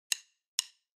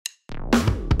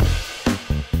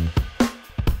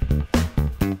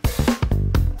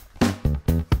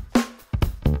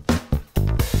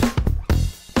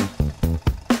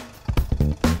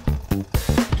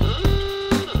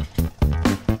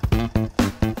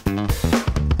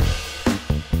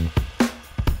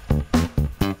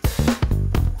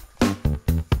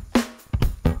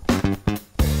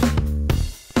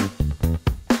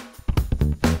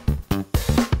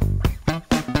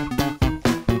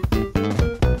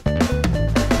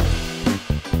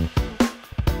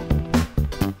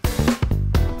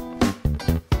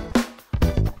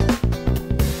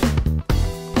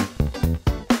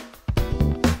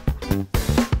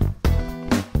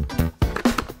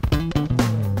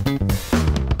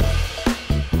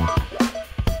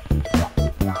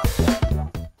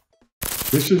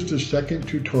This is the second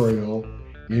tutorial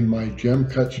in my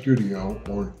GemCut Studio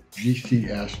or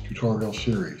GCS tutorial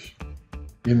series.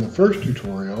 In the first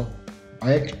tutorial,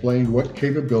 I explained what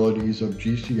capabilities of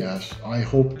GCS I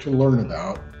hope to learn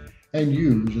about and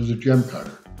use as a gem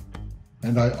cutter.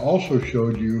 And I also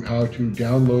showed you how to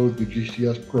download the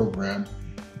GCS program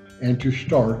and to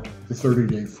start the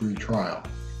 30-day free trial.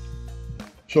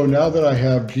 So now that I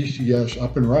have GCS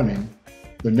up and running,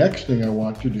 the next thing I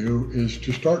want to do is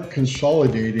to start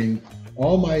consolidating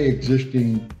all my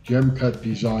existing GemCut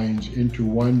designs into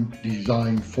one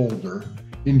design folder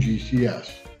in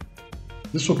GCS.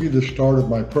 This will be the start of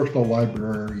my personal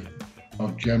library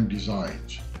of gem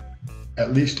designs,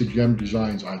 at least the gem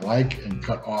designs I like and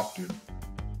cut often,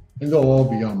 and they'll all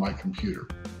be on my computer.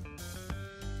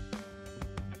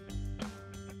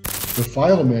 The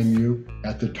File menu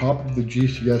at the top of the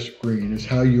GCS screen is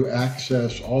how you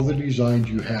access all the designs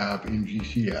you have in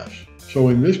GCS. So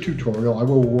in this tutorial, I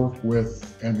will work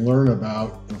with and learn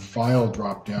about the File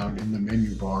drop-down in the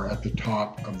menu bar at the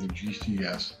top of the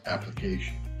GCS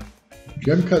application.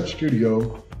 GemCut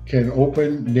Studio can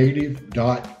open native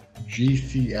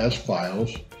 .gcs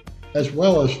files, as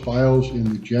well as files in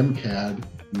the GemCAD,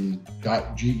 the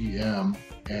 .gem,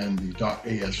 and the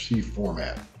 .asc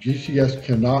format. GCS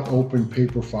cannot open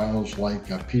paper files like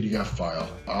a PDF file.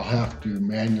 I'll have to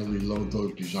manually load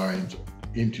those designs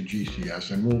into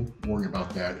GCS, and we'll worry about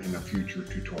that in a future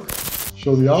tutorial.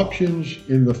 So the options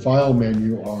in the File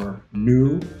menu are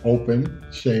New, Open,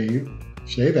 Save,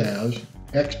 Save As,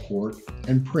 Export,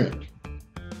 and Print.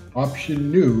 Option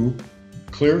New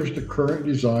clears the current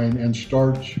design and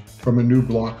starts from a new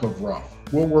block of rough.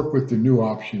 We'll work with the new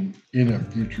option in a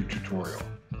future tutorial.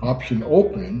 Option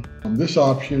Open, this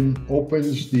option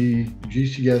opens the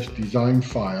GCS design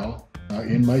file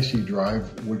in my C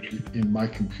drive, which in my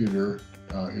computer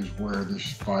is where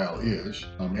this file is.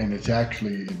 And it's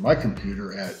actually in my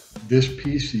computer at this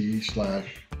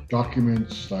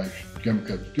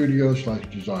PC/documents/GemCut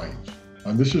Studio/designs.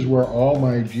 And this is where all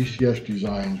my GCS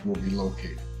designs will be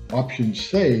located. Option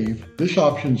Save, this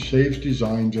option saves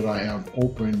designs that I have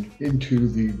opened into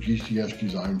the GCS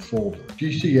design folder.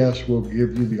 GCS will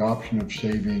give you the option of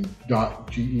saving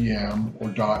 .gem or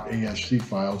 .asc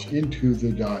files into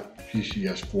the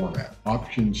 .gcs format.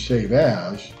 Option Save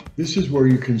As, this is where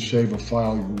you can save a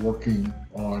file you're working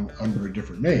on under a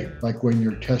different name, like when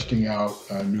you're testing out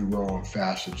a new row of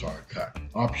facets on a cut.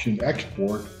 Option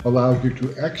Export allows you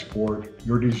to export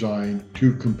your design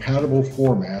to compatible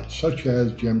formats such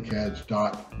as GemCAD's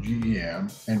 .gem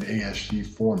and ASC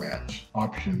formats.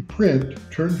 Option Print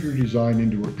turns your design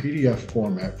into a PDF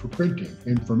format for printing.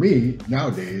 And for me,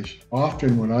 nowadays,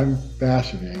 often when I'm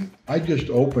faceting, I just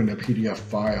open a PDF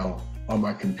file on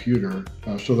my computer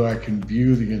so that I can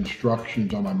view the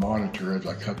instructions on my monitor as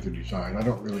I cut the design. I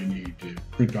don't really need to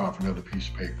print off another piece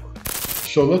of paper.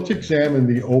 So let's examine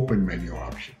the Open menu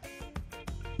option.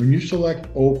 When you select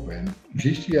Open,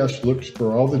 GCS looks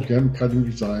for all the gem cutting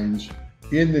designs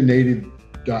in the native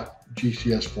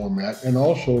 .gcs format and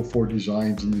also for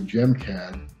designs in the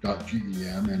GemCAD,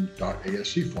 .gem, and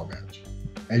 .asc formats.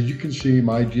 As you can see,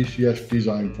 my GCS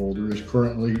design folder is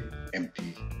currently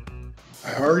empty.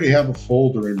 I already have a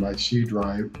folder in my C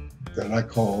drive that I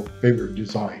call Favorite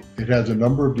Design. It has a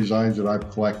number of designs that I've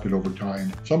collected over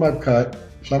time. Some I've cut,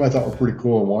 some I thought were pretty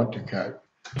cool and want to cut.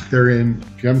 They're in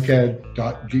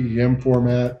GemCAD.gem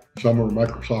format, some are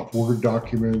Microsoft Word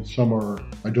documents, some are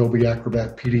Adobe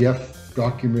Acrobat PDF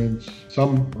documents,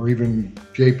 some are even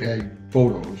JPEG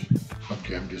photos of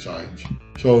gem designs.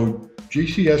 So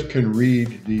GCS can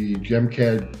read the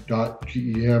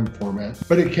GemCAD.gem format,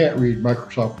 but it can't read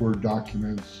Microsoft Word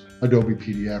documents, Adobe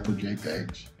PDF, or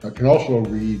JPEGs. It can also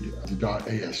read the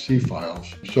 .asc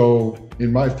files. So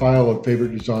in my file of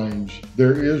favorite designs,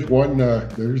 there is one,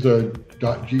 there's a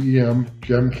 .gem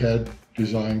GemCAD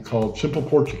design called Simple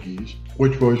Portuguese,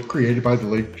 which was created by the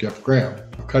late Jeff Graham.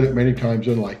 I've cut it many times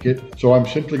and like it, so I'm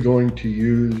simply going to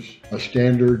use a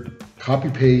standard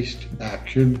copy-paste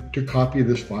action to copy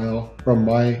this file from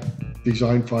my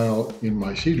design file in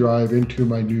my C drive into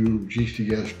my new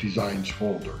GCS designs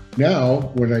folder. Now,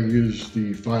 when I use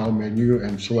the File menu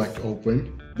and select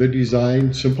Open, the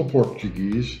design Simple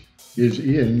Portuguese is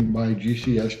in my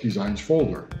GCS designs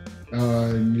folder.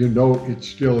 And you note it's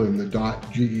still in the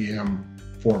 .gem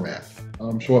format.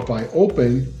 So if I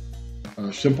open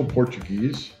Simple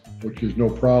Portuguese, which is no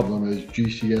problem as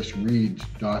GCS reads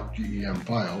 .gem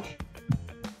files,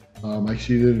 I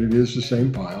see that it is the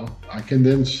same file. I can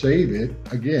then save it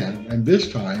again, and this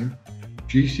time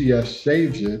GCS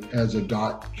saves it as a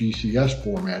 .gcs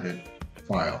formatted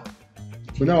file.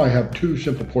 So now I have two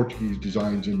Simple Portuguese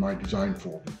designs in my design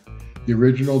folder. the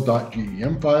original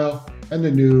 .gem file and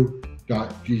the new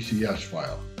 .gcs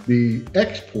file. The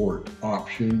export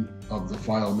option of the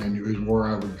file menu is where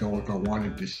I would go if I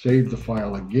wanted to save the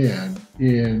file again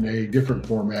in a different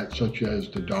format, such as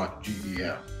the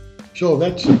 .gem. So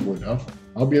that's simple enough.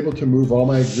 I'll be able to move all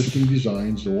my existing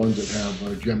designs, the ones that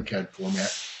have a GemCAD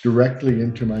format, directly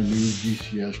into my new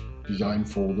GCS design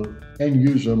folder and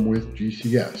use them with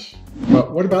GCS.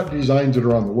 But what about designs that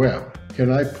are on the web?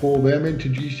 Can I pull them into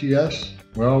GCS?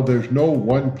 Well, there's no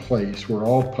one place where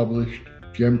all published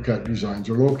GemCut designs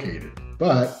are located,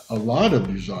 but a lot of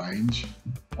designs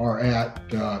are at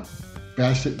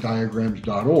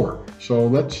facetdiagrams.org. So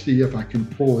let's see if I can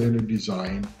pull in a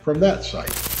design from that site.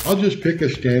 I'll just pick a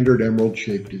standard emerald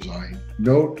shape design.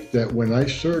 Note that when I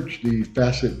search the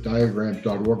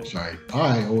facetdiagrams.org site,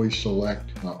 I always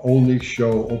select only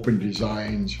show open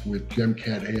designs with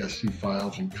GemCAD ASC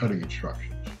files and cutting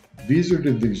instructions. These are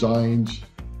the designs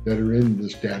that are in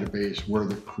this database where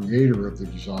the creator of the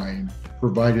design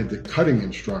provided the cutting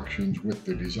instructions with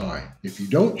the design. If you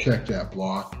don't check that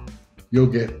block, you'll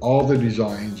get all the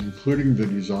designs, including the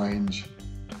designs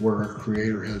where a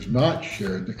creator has not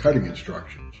shared the cutting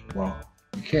instructions. Well,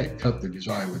 you can't cut the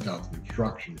design without the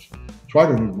instructions, so I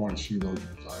don't even want to see those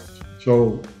designs.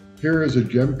 So here is a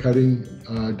gem cutting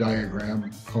diagram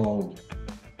called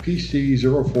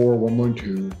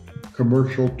PC04112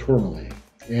 Commercial Tourmaline,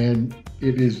 and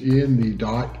it is in the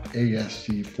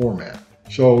 .asc format.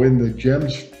 So in the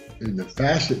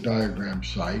facet diagram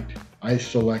site, I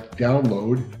select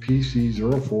download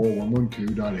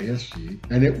PC04112.asc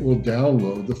and it will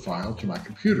download the file to my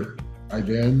computer. I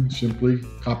then simply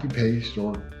copy paste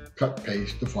or cut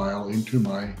paste the file into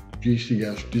my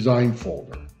GCS design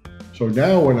folder. So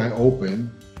now when I open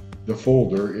the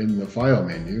folder in the file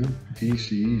menu,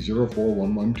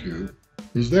 PC04112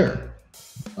 is there.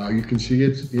 You can see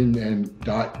it's in an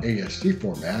 .asc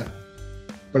format,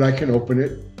 but I can open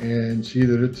it and see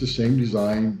that it's the same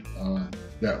design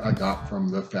that I got from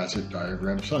the facet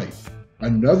diagram site.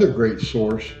 Another great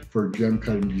source for gem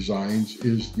cutting designs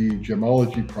is the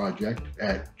Gemology project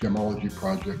at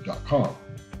gemologyproject.com.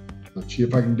 Let's see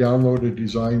if I can download a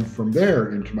design from there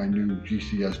into my new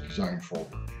GCS design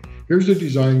folder. Here's a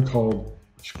design called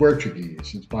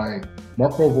Squarechiggies. It's by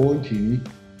Marco Volantini,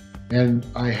 and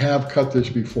I have cut this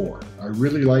before. I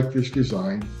really like this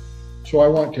design, so I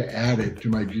want to add it to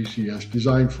my GCS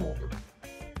design folder.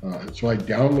 So I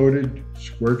downloaded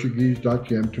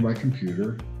squarechiggies.gem to my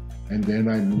computer, and then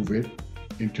I move it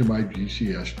into my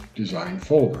GCS design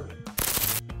folder.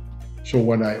 So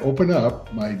when I open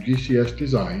up my GCS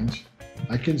designs,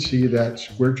 I can see that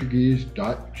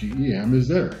squarechiggies.gem is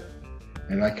there,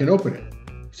 and I can open it.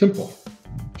 Simple.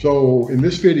 So in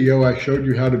this video, I showed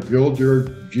you how to build your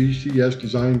GCS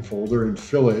design folder and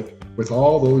fill it with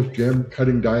all those gem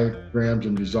cutting diagrams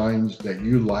and designs that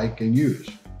you like and use.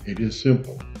 It is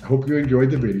simple. I hope you enjoyed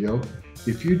the video.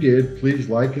 If you did, please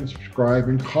like and subscribe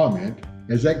and comment,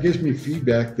 as that gives me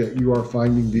feedback that you are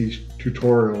finding these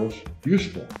tutorials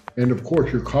useful. And of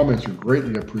course, your comments are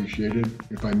greatly appreciated.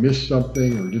 If I missed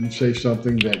something or didn't say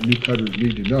something that new cutters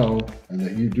need to know and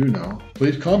that you do know,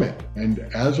 please comment. And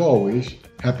as always,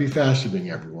 happy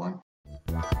faceting, everyone.